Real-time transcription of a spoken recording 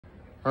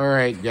All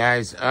right,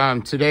 guys.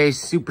 Today's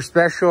super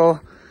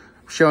special.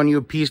 I'm showing you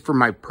a piece from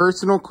my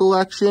personal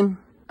collection.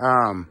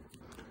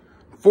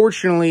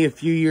 Fortunately, a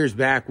few years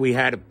back, we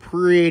had a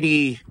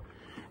pretty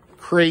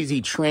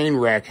crazy train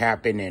wreck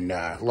happen and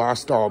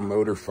lost all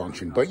motor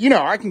function. But, you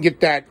know, I can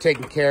get that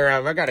taken care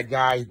of. I got a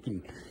guy who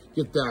can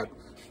get that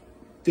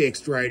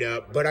fixed right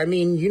up. But, I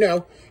mean, you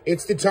know,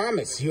 it's the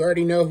Thomas. You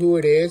already know who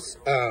it is.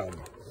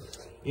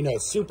 You know,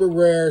 super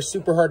rare,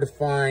 super hard to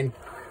find.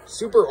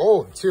 Super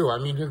old, too. I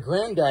mean, your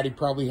granddaddy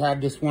probably had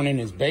this one in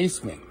his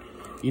basement.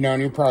 You know, and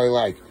you're probably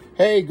like,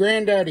 hey,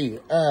 granddaddy,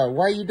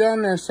 why you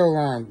down there so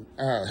long?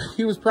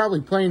 He was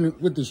probably playing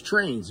with his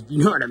trains, if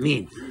you know what I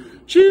mean.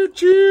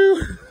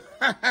 Choo-choo!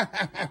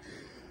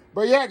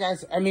 But yeah,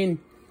 guys, I mean,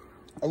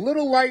 a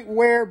little light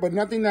wear, but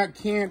nothing that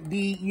can't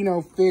be, you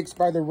know, fixed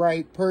by the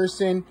right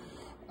person.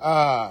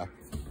 Like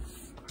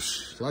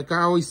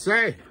I always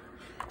say,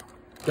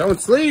 don't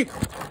sleep.